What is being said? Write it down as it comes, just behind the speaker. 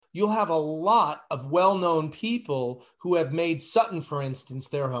you'll have a lot of well-known people who have made Sutton, for instance,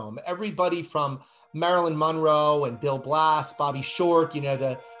 their home. Everybody from Marilyn Monroe and Bill Blass, Bobby Short,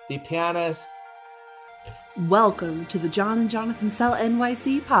 the pianist. Welcome to the John and Jonathan Sell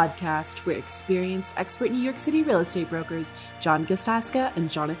NYC podcast, where experienced expert New York City real estate brokers John Gistaska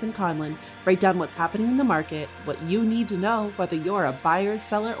and Jonathan Conlon break down what's happening in the market, what you need to know whether you're a buyer,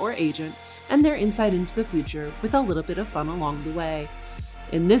 seller, or agent, and their insight into the future with a little bit of fun along the way.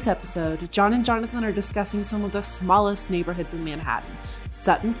 In this episode, John and Jonathan are discussing some of the smallest neighborhoods in Manhattan,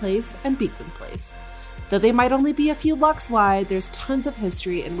 Sutton Place and Beekman Place. Though they might only be a few blocks wide, there's tons of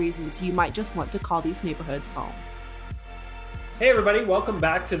history and reasons you might just want to call these neighborhoods home. Hey everybody, welcome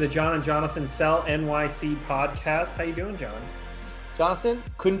back to the John and Jonathan Sell NYC podcast. How you doing, John? Jonathan,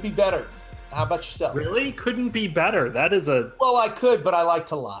 couldn't be better. How about yourself? Really? Couldn't be better. That is a... Well, I could, but I like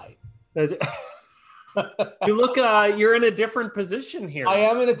to lie. You look, you're in a different position here. I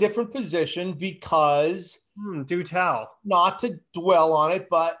am in a different position because... do tell. Not to dwell on it,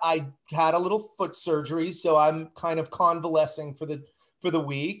 but I had a little foot surgery, so I'm kind of convalescing for the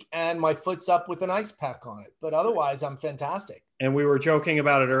week, and my foot's up with an ice pack on it. But otherwise, I'm fantastic. And we were joking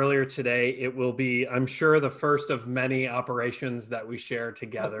about it earlier today. It will be, I'm sure, the first of many operations that we share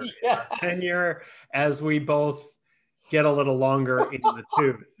together Yes. in our tenure as we both get a little longer in the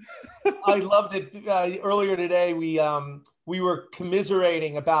tooth. I loved it. Earlier today, we were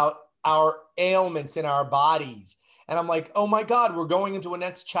commiserating about our ailments in our bodies. And I'm like, oh my God, we're going into a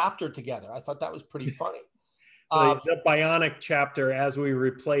next chapter together. I thought that was pretty funny. The bionic chapter as we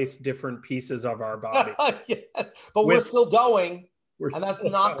replace different pieces of our body. Yeah, but we're still going. And that's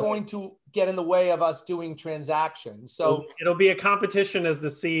not going to get in the way of us doing transactions. So it'll be a competition as to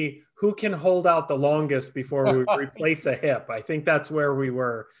see who can hold out the longest before we replace a hip. I think that's where we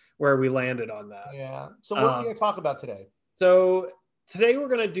landed on that. Yeah. So what are we going to talk about today? So today we're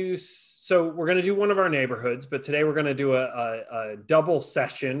going to do one of our neighborhoods, but today we're going to do a double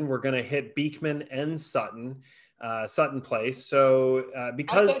session. We're going to hit Beekman and Sutton Place. So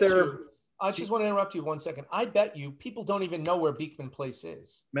because I just want to interrupt you 1 second. I bet you people don't even know where Beekman Place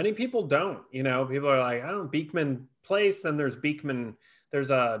is. Many people don't. People are like, I don't know, Beekman Place. Then there's Beekman. There's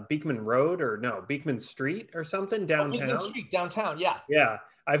a Beekman Road Beekman Street or something downtown. Beekman Street downtown. Yeah. Yeah.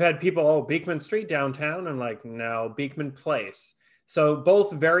 I've had people, Beekman Street downtown. I'm like, no, Beekman Place. So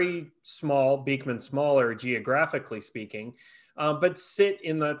both very small, Beekman smaller geographically speaking, but sit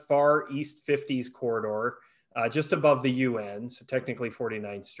in that far East 50s corridor, just above the UN, so technically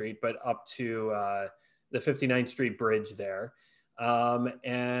 49th Street, but up to the 59th Street Bridge there. So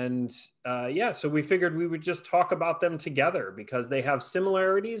we figured we would just talk about them together because they have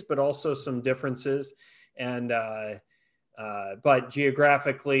similarities, but also some differences. And but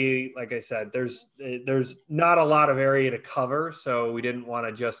geographically, like I said, there's not a lot of area to cover. So we didn't want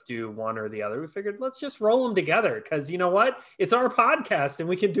to just do one or the other. We figured let's just roll them together because you know what? It's our podcast and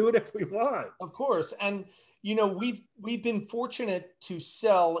we can do it if we want. Of course. And, we've been fortunate to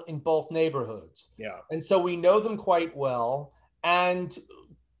sell in both neighborhoods. Yeah. And so we know them quite well. And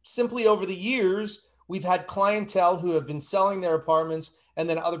simply over the years, we've had clientele who have been selling their apartments and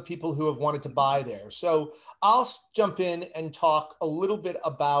then other people who have wanted to buy there. So I'll jump in and talk a little bit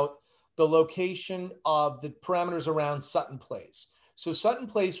about the location of the parameters around Sutton Place. So Sutton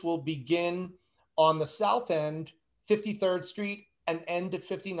Place will begin on the south end, 53rd Street, and end at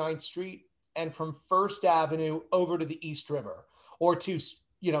 59th Street, and from First Avenue over to the East River or to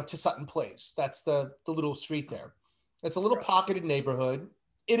Sutton Place. That's the little street there. It's a little pocketed neighborhood.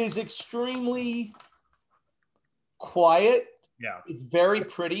 It is extremely quiet. Yeah. It's very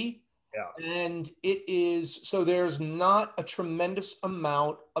pretty. Yeah. And it is, so there's not a tremendous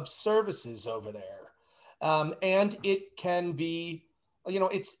amount of services over there. And it can be,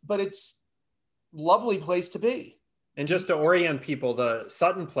 it's lovely place to be. And just to orient people, the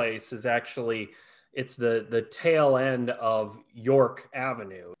Sutton Place is actually, it's the tail end of York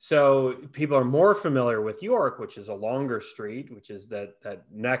Avenue. So people are more familiar with York, which is a longer street, which is that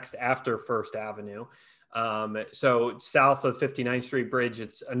next after First Avenue. So south of 59th Street Bridge,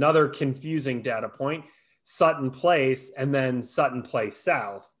 it's another confusing data point, Sutton Place, and then Sutton Place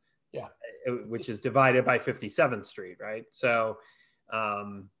South, which is divided by 57th Street, right?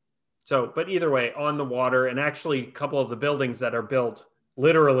 But either way, on the water, and actually a couple of the buildings that are built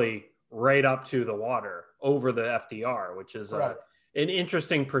literally right up to the water over the FDR, which is an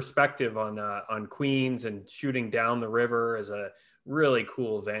interesting perspective on Queens, and shooting down the river is a really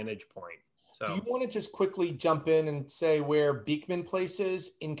cool vantage point. So, do you want to just quickly jump in and say where Beekman Place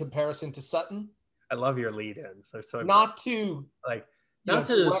is in comparison to Sutton? I love your lead-ins. They're so not to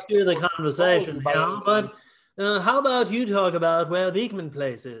steer the conversation, but How about you talk about where Beekman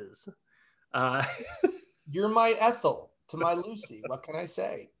Place is? Uh, You're my Ethel to my Lucy. What can I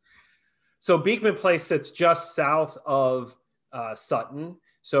say? so Beekman Place sits just south of Sutton.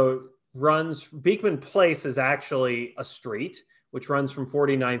 So Beekman Place is actually a street which runs from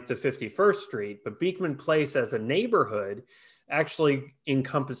 49th to 51st Street, but Beekman Place as a neighborhood actually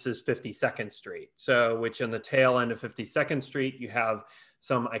encompasses 52nd Street. So, which in the tail end of 52nd Street, you have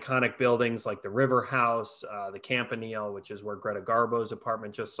some iconic buildings like the River House, the Campanile, which is where Greta Garbo's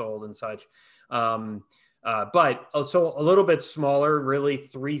apartment just sold and such. But also a little bit smaller, really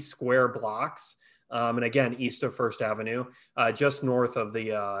 3 square blocks. And again, east of First Avenue, just north of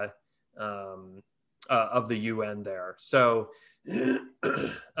the UN there. So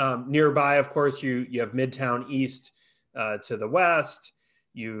nearby, of course, you have Midtown East to the west.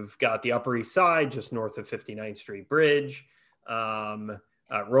 You've got the Upper East Side, just north of 59th Street Bridge.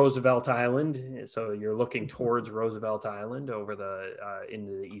 Roosevelt Island. So you're looking towards Roosevelt Island over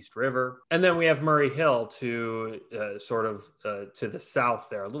into the East River. And then we have Murray Hill to to the south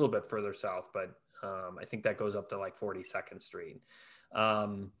there, a little bit further south, but I think that goes up to like 42nd Street.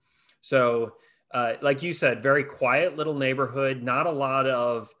 Like you said, very quiet little neighborhood, not a lot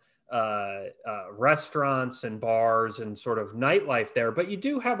of restaurants and bars and sort of nightlife there, but you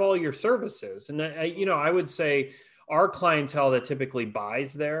do have all your services. And, I would say our clientele that typically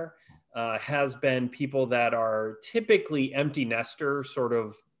buys there has been people that are typically empty nester sort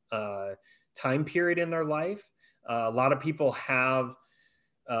of time period in their life. A lot of people have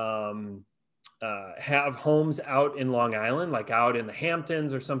homes out in Long Island, like out in the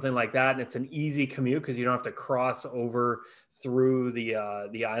Hamptons or something like that. And it's an easy commute because you don't have to cross over through the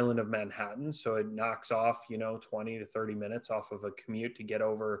island of Manhattan. So it knocks off, 20 to 30 minutes off of a commute to get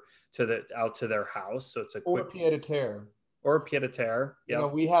over out to their house. So it's a quick pied-à-terre. Or pied-à-terre.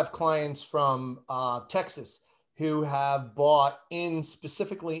 Yep. We have clients from Texas who have bought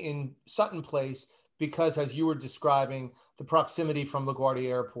specifically in Sutton Place because, as you were describing, the proximity from LaGuardia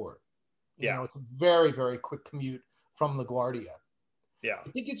Airport. It's a very, very quick commute from LaGuardia. Yeah. I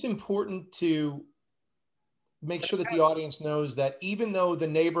think it's important to make sure that the audience knows that even though the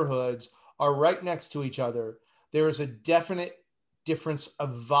neighborhoods are right next to each other, there is a definite difference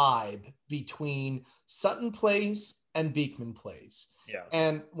of vibe between Sutton Place and Beekman Place. Yeah.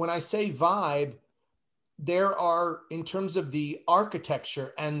 And when I say vibe, there are, in terms of the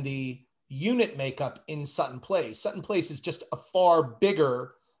architecture and the unit makeup in Sutton Place is just a far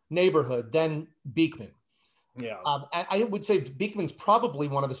bigger neighborhood than Beekman. Yeah. I would say Beekman's probably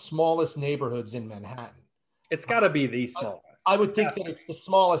one of the smallest neighborhoods in Manhattan. It's got to be the smallest. I would think that it's the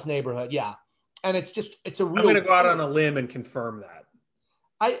smallest neighborhood. Yeah. And it's a real. I'm going to go out on a limb and confirm that.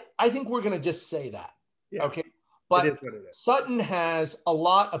 I think we're going to just say that. Yeah. Okay. But it is what it is. Sutton has a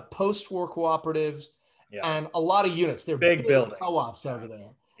lot of post-war cooperatives and a lot of units. They're big co-ops over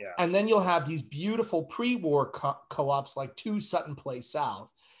there. Yeah. And then you'll have these beautiful pre-war co-ops like 2 Sutton Place South.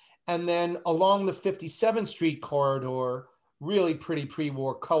 And then along the 57th Street corridor, really pretty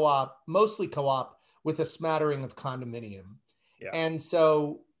pre-war co-op, mostly co-op with a smattering of condominium. Yeah. And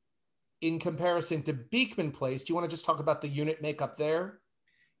so in comparison to Beekman Place, do you want to just talk about the unit makeup there?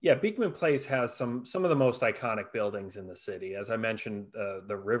 Yeah, Beekman Place has some of the most iconic buildings in the city. As I mentioned,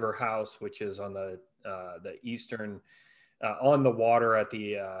 the River House, which is on the eastern, on the water at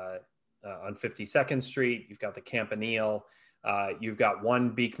on 52nd Street. You've got the Campanile. You've got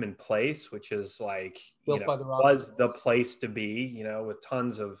One Beekman Place, which is like, was the place to be, with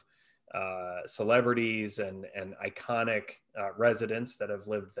tons of celebrities and iconic residents that have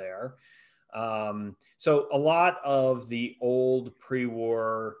lived there. So a lot of the old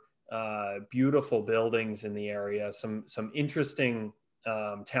pre-war beautiful buildings in the area, some interesting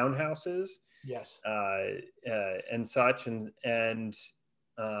townhouses, yes, and such, and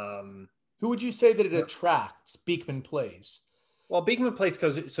who would you say that it attracts, Beekman Place? Well, Beekman Place,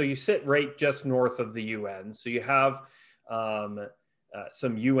 so you sit right just north of the UN, so you have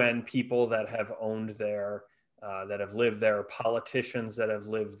some UN people that have owned there, that have lived there, politicians that have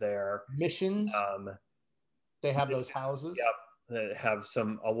lived there, missions. They have those houses. Yep, that have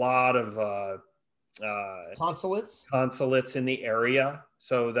a lot of consulates in the area.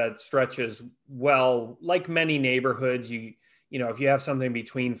 So that stretches well, like many neighborhoods. You know, if you have something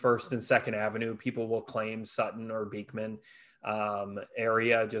between First and Second Avenue, people will claim Sutton or Beekman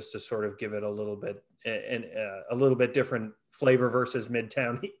area just to sort of give it a little bit different flavor versus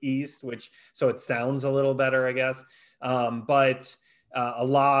Midtown East, so it sounds a little better, I guess. But a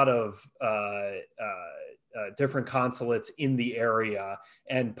lot of different consulates in the area,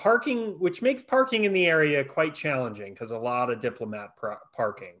 and parking, which makes parking in the area quite challenging because a lot of diplomat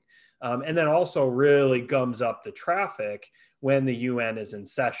parking. And then also really gums up the traffic when the UN is in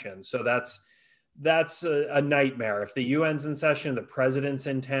session. So that's a nightmare. If the UN's in session, the president's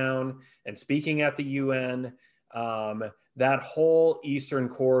in town and speaking at the UN, that whole eastern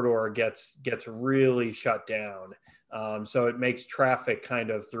corridor gets really shut down. So it makes traffic kind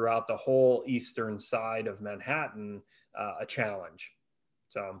of throughout the whole eastern side of Manhattan a challenge.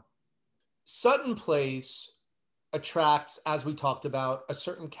 So Sutton Place attracts, as we talked about, a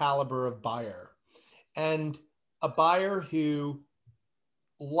certain caliber of buyer, and a buyer who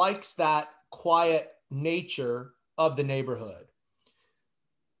likes that quiet nature of the neighborhood.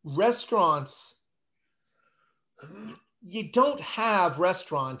 Restaurants, you don't have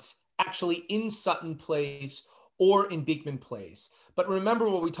restaurants actually in Sutton Place or in Beekman Place. But remember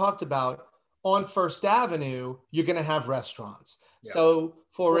what we talked about, on First Avenue, you're going to have restaurants. Yeah. So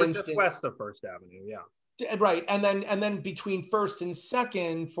for instance, just west of First Avenue, yeah. Right. And then between First and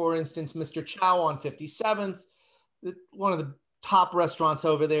Second, for instance, Mr. Chow on 57th, one of the top restaurants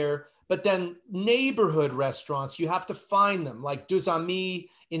over there. But then neighborhood restaurants, you have to find them, like Deux Amis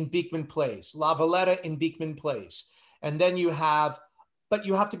in Beekman Place, La Valletta in Beekman Place. And then you have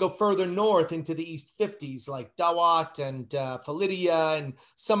to go further north into the East 50s, like Dawat and Felidia and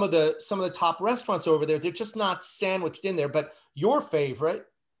some of the top restaurants over there. They're just not sandwiched in there. But your favorite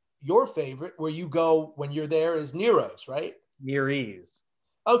where you go when you're there is Nero's, right? Nere's.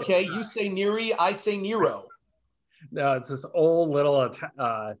 Okay, you say Neri, I say Nero. No, it's this old little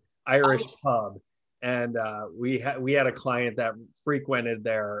Irish pub, and we had a client that frequented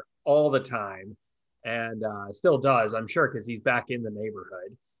there all the time, and still does, I'm sure, because he's back in the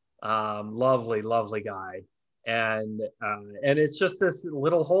neighborhood. Lovely guy, and it's just this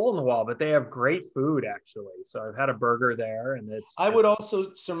little hole in the wall, but they have great food actually. So I've had a burger there, and I would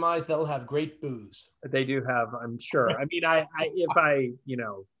also surmise they'll have great booze. They do have, I'm sure. I mean, if I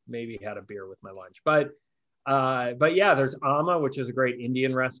maybe had a beer with my lunch, but yeah, there's Amma, which is a great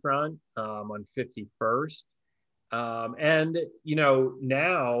Indian restaurant on 51st. And,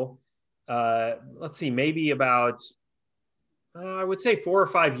 now, let's see, maybe about, I would say 4 or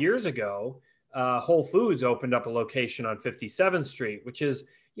 5 years ago, Whole Foods opened up a location on 57th Street, which is,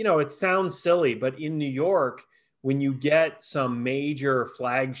 it sounds silly, but in New York, when you get some major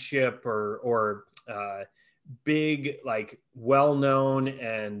flagship or big, like well-known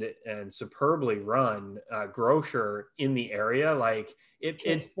and superbly run grocer in the area, like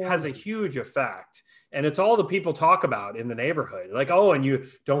it has a huge effect. And it's all the people talk about in the neighborhood, like, oh, and you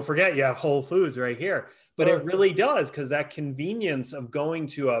don't forget you have Whole Foods right here. But it really does, because that convenience of going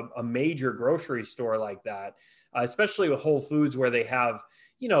to a major grocery store like that, especially with Whole Foods, where they have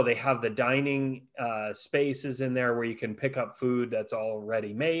they have the dining spaces in there where you can pick up food that's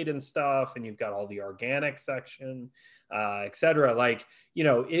already made and stuff. And you've got all the organic section, et cetera. Like,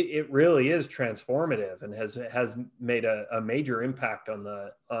 it really is transformative and has made a major impact on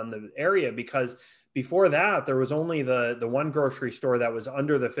the area, because before that, there was only the one grocery store that was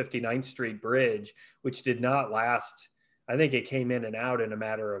under the 59th Street Bridge, which did not last. I think it came in and out in a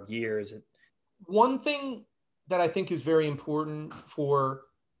matter of years. One thing that I think is very important for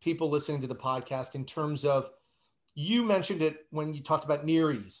people listening to the podcast, in terms of, you mentioned it when you talked about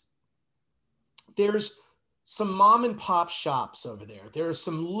Nere's, there's some mom and pop shops over there. There are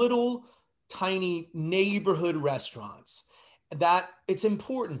some little tiny neighborhood restaurants that it's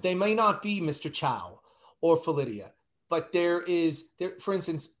important. They may not be Mr. Chow or Felidia, but there, for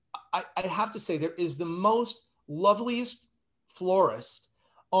instance, I have to say, there is the most loveliest florist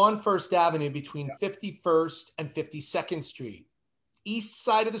on First Avenue between 51st and 52nd Street, east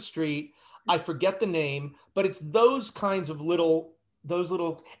side of the street. I forget the name, but it's those kinds of little,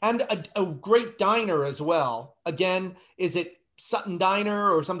 and a great diner as well. Again, is it Sutton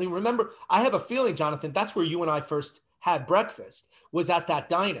Diner or something? Remember, I have a feeling, Jonathan, that's where you and I first had breakfast, was at that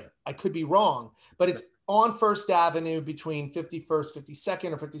diner. I could be wrong, but it's on First Avenue between 51st,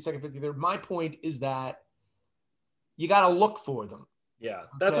 52nd, or 52nd, 53rd. My point is that you got to look for them. Yeah,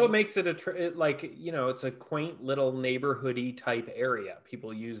 that's what makes it it's a quaint little neighborhoody type area.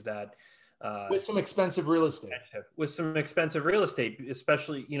 People use that with some expensive real estate.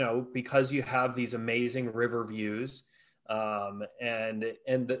 Especially because you have these amazing river views, and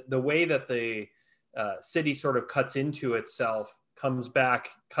the way that the city sort of cuts into itself,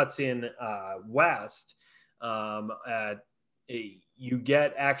 cuts in west. You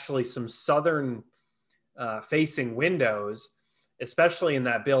get actually some southern facing windows, especially in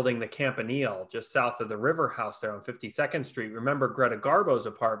that building, the Campanile, just south of the River House there on 52nd Street. Remember Greta Garbo's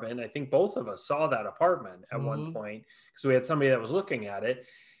apartment? I think both of us saw that apartment at one point, because we had somebody that was looking at it.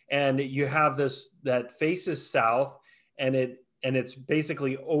 And you have this that faces south, and and it's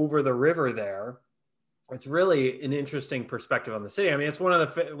basically over the river there. It's really an interesting perspective on the city. I mean, it's one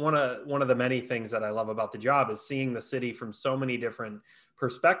of the many things that I love about the job is seeing the city from so many different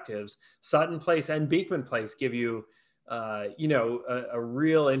perspectives. Sutton Place and Beekman Place give you, a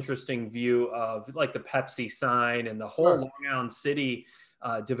real interesting view of like the Pepsi sign and the whole Long Island City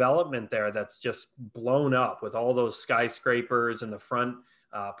development there that's just blown up with all those skyscrapers and the front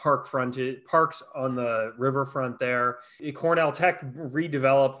parks on the riverfront there. Cornell Tech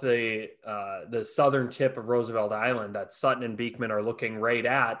redeveloped the southern tip of Roosevelt Island that Sutton and Beekman are looking right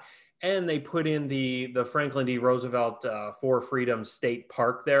at. And they put in the Franklin D. Roosevelt Four Freedoms State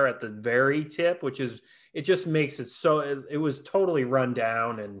Park there at the very tip, it just makes it so, it was totally run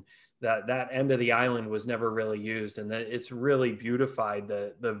down, and that end of the island was never really used. And it's really beautified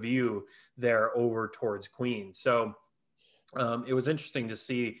the view there over towards Queens. So it was interesting to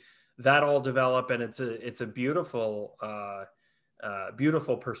see that all develop, and it's a beautiful,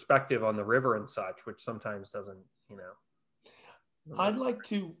 beautiful perspective on the river and such, which sometimes doesn't, I'd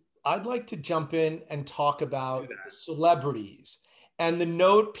like to jump in and talk about the celebrities and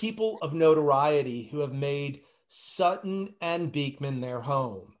the people of notoriety who have made Sutton and Beekman their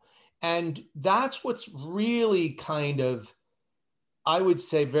home. And that's what's really kind of, I would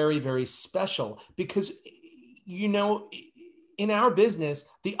say, very, very special, because, in our business,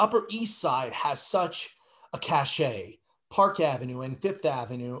 the Upper East Side has such a cachet, Park Avenue and Fifth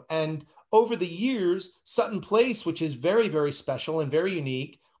Avenue. And over the years, Sutton Place, which is very, very special and very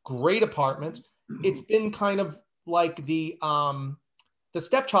unique, great apartments, it's been kind of like the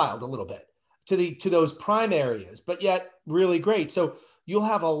stepchild a little bit to those prime areas, but yet really great. So you'll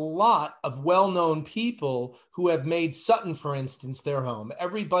have a lot of well-known people who have made Sutton, for instance, their home.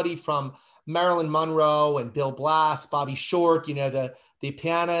 Everybody from Marilyn Monroe and Bill Blass, Bobby Short, the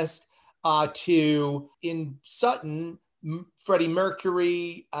pianist, to in Sutton, Freddie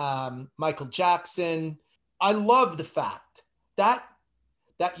Mercury, Michael Jackson. I love the fact that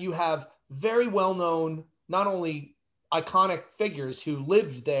you have very well-known, not only iconic figures who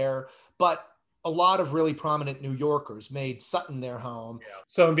lived there, but a lot of really prominent New Yorkers made Sutton their home.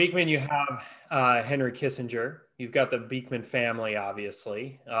 So in Beekman, you have Henry Kissinger. You've got the Beekman family,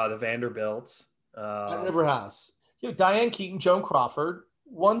 obviously, the Vanderbilts. At River House. Diane Keaton, Joan Crawford.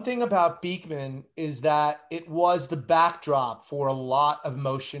 One thing about Beekman is that it was the backdrop for a lot of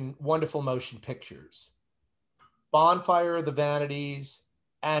wonderful motion pictures. Bonfire of the Vanities,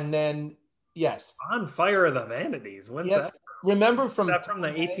 and then, yes. Bonfire of the Vanities? When's that from? Remember from the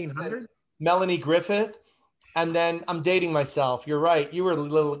 1800s? Melanie Griffith, and then I'm dating myself. You're right. You were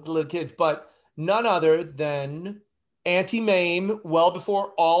little kids, but none other than Auntie Mame, well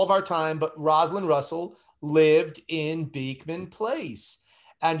before all of our time, but Rosalind Russell lived in Beekman Place.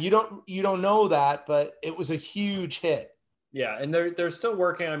 And you don't know that, but it was a huge hit. Yeah, and they're still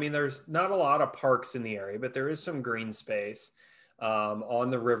working. I mean, there's not a lot of parks in the area, but there is some green space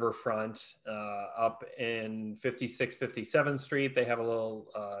on the riverfront up in 56th, 57th Street. They have a little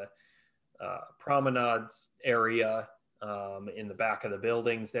promenade area in the back of the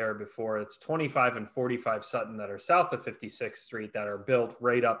buildings there before. It's 25 and 45 Sutton that are south of 56th Street that are built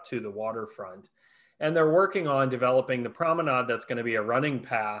right up to the waterfront. And they're working on developing the promenade that's going to be a running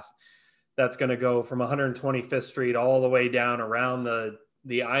path that's going to go from 125th Street all the way down around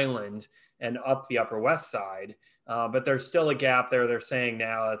the island and up the Upper West Side. But there's still a gap there. They're saying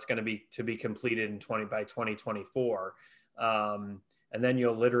now that's going to be completed by 2024. And then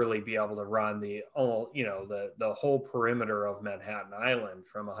you'll literally be able to run the whole perimeter of Manhattan Island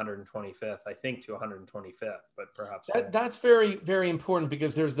from 125th, I think, to 125th, but perhaps that's very, very important,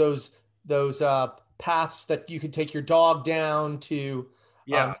 because there's those paths that you could take your dog down to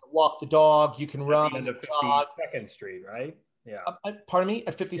walk the dog. You can run at the end of 52nd Street, right? Yeah. Pardon me?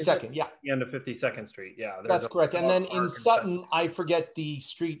 At 52nd, yeah. The end of 52nd Street, yeah. That's correct. And then in Sutton, I forget the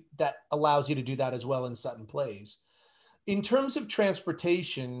street that allows you to do that as well in Sutton Place. In terms of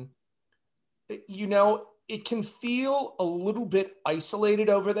transportation, it can feel a little bit isolated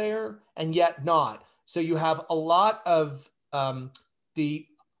over there, and yet not. So you have a lot of the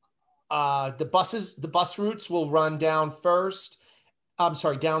bus routes will run down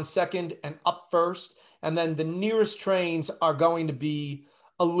second and up first. And then the nearest trains are going to be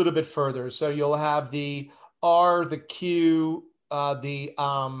a little bit further. So you'll have the R, the Q, the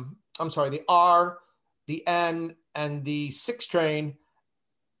R, the N, and the 6 train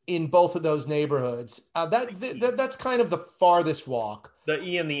in both of those neighborhoods. That's kind of the farthest walk. The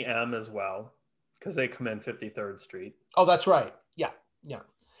E and the M as well, because they come in 53rd Street. Oh, that's right. Yeah. So.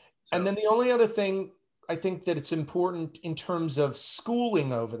 And then the only other thing I think that it's important in terms of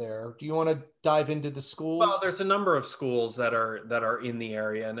schooling over there. Do you want to dive into the Well, schools? there's a number of schools that are in the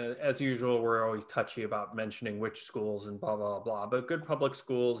area, and as usual, we're always touchy about mentioning which schools and blah blah blah. But good public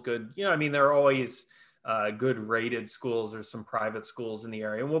schools, good, I mean, there are always good rated schools. There's some private schools in the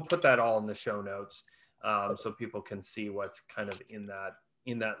area, and we'll put that all in the show notes so people can see what's kind of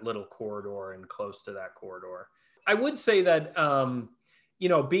in that little corridor and close to that corridor. I would say that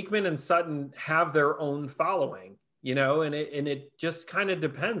Beekman and Sutton have their own following. And it just kind of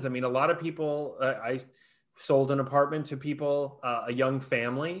depends. I mean, a lot of people, I sold an apartment to people, a young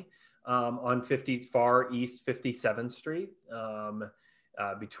family on far east 57th Street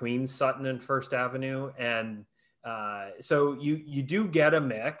between Sutton and First Avenue. And so you do get a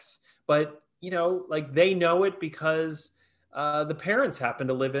mix, but, like they know it because the parents happen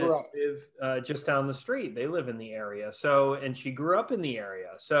to live just down the street. They live in the area. So, and she grew up in the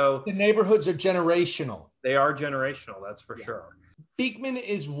area. So the neighborhoods are generational. They are generational. That's for sure. Beekman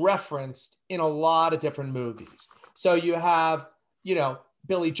is referenced in a lot of different movies. So you have,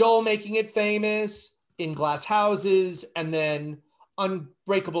 Billy Joel making it famous in Glass Houses, and then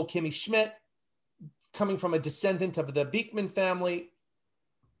Unbreakable Kimmy Schmidt coming from a descendant of the Beekman family.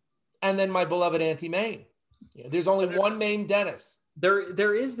 And then My Beloved Auntie Mame. There's only one Mame Dennis.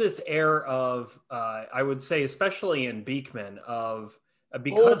 There is this air of, I would say, especially in Beekman, of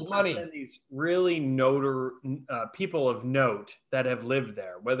because old money. These really people of note that have lived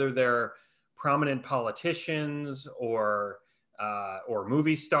there, whether they're prominent politicians or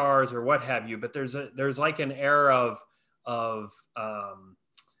movie stars or what have you. But there's like an air of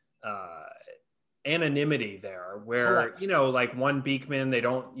anonymity there where, Correct. Like one Beekman,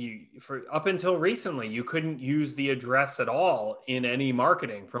 up until recently, you couldn't use the address at all in any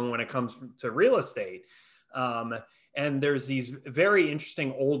marketing from when it comes to real estate. And there's these very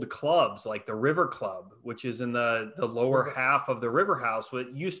interesting old clubs like the River Club, which is in the lower half of the River House,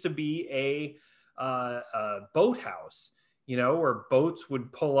 what used to be a boathouse, where boats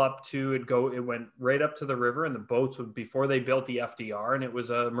would pull up it went right up to the river, and the boats would, before they built the FDR, and it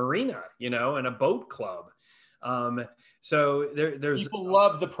was a marina, and a boat club. So there's people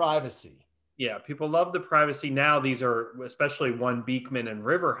love the privacy. Yeah, people love the privacy. Now these are, especially one Beekman and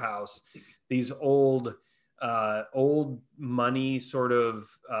River House, these old money sort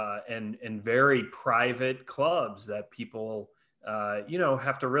of and very private clubs that people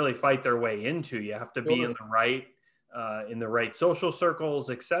have to really fight their way into. You have to be in the right social circles,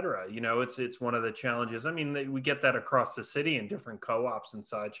 etc. It's one of the challenges. I mean, we get that across the city in different co-ops and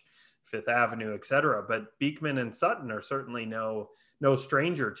such, Fifth Avenue, etc. But Beekman and Sutton are certainly no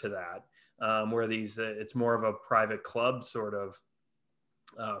stranger to that, where it's more of a private club sort of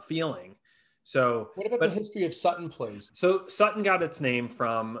feeling. So what about the history of Sutton Place? So Sutton got its name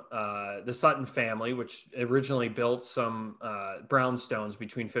from the Sutton family, which originally built some brownstones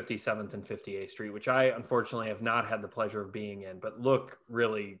between 57th and 58th Street, which I unfortunately have not had the pleasure of being in, but look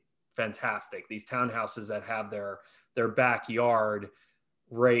really fantastic. These townhouses that have their backyard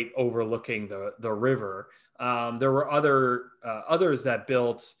right overlooking the river. There were others that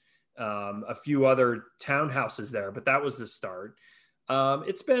built a few other townhouses there, but that was the start.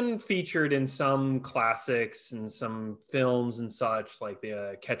 It's been featured in some classics and some films and such, like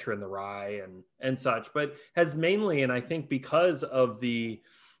the Catcher in the Rye and such, but has mainly, and I think because of the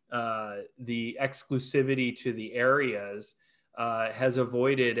exclusivity to the areas, has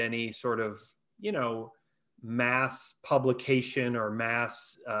avoided any sort of, mass publication or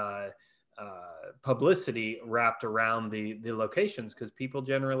mass publicity wrapped around the locations, because people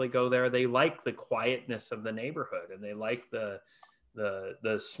generally go there. They like the quietness of the neighborhood, and they like the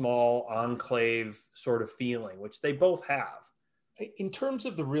small enclave sort of feeling, which they both have. In terms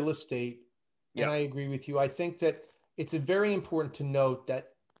of the real estate, and I agree with you, I think that it's very important to note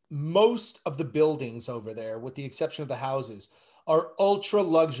that most of the buildings over there, with the exception of the houses, are ultra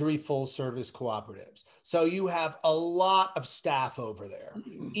luxury full service cooperatives. So you have a lot of staff over there.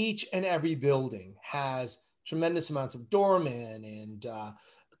 Each and every building has tremendous amounts of doormen and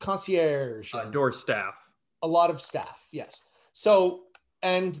concierge. Door staff. A lot of staff, yes. So,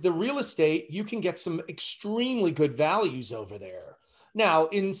 and the real estate, you can get some extremely good values over there. Now,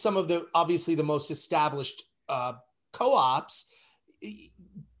 in some of obviously the most established co-ops,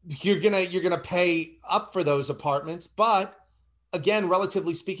 you're gonna pay up for those apartments. But again,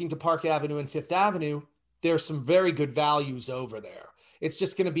 relatively speaking to Park Avenue and Fifth Avenue, there's some very good values over there. It's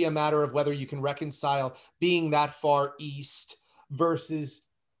just going to be a matter of whether you can reconcile being that far east versus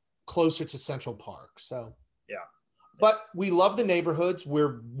closer to Central Park. So, yeah. But we love the neighborhoods.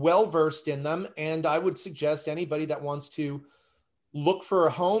 We're well versed in them. And I would suggest anybody that wants to look for a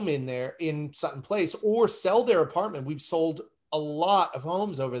home in Sutton Place or sell their apartment. We've sold a lot of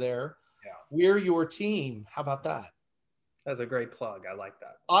homes over there. Yeah. We're your team. How about that? That's a great plug. I like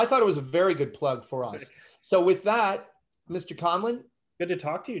that. I thought it was a very good plug for us. So with that, Mr. Conlon. Good to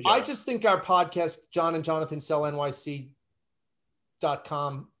talk to you, John. I just think our podcast, John and Jonathan Sell NYC.com.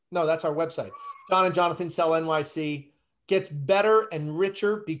 No, that's our website. John and Jonathan Sell NYC gets better and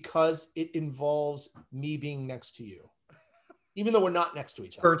richer because it involves me being next to you, even though we're not next to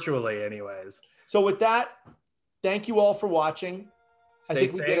each other. Virtually, anyways. So with that, thank you all for watching. Stay I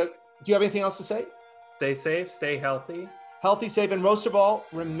think we safe. did it. Do you have anything else to say? Stay safe, stay healthy. Healthy, safe, and most of all,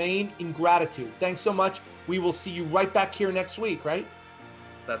 remain in gratitude. Thanks so much. We will see you right back here next week, right?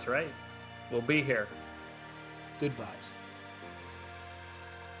 That's right. We'll be here. Good vibes.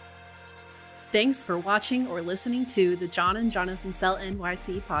 Thanks for watching or listening to the John and Jonathan Sell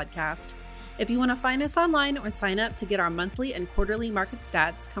NYC podcast. If you want to find us online or sign up to get our monthly and quarterly market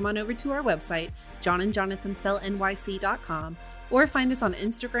stats, come on over to our website, johnandjonathансellnyc.com, or find us on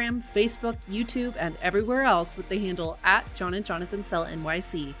Instagram, Facebook, YouTube, and everywhere else with the handle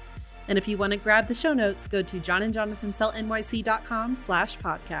 @JohnandJonathanSellNYC. And if you want to grab the show notes, go to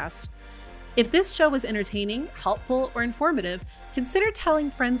johnandjonathансellnyc.com/podcast. If this show was entertaining, helpful, or informative, consider telling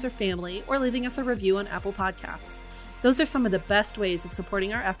friends or family or leaving us a review on Apple Podcasts. Those are some of the best ways of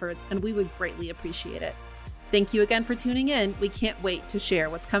supporting our efforts, and we would greatly appreciate it. Thank you again for tuning in. We can't wait to share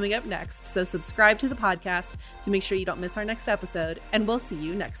what's coming up next, so subscribe to the podcast to make sure you don't miss our next episode, and we'll see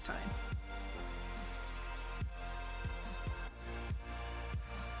you next time.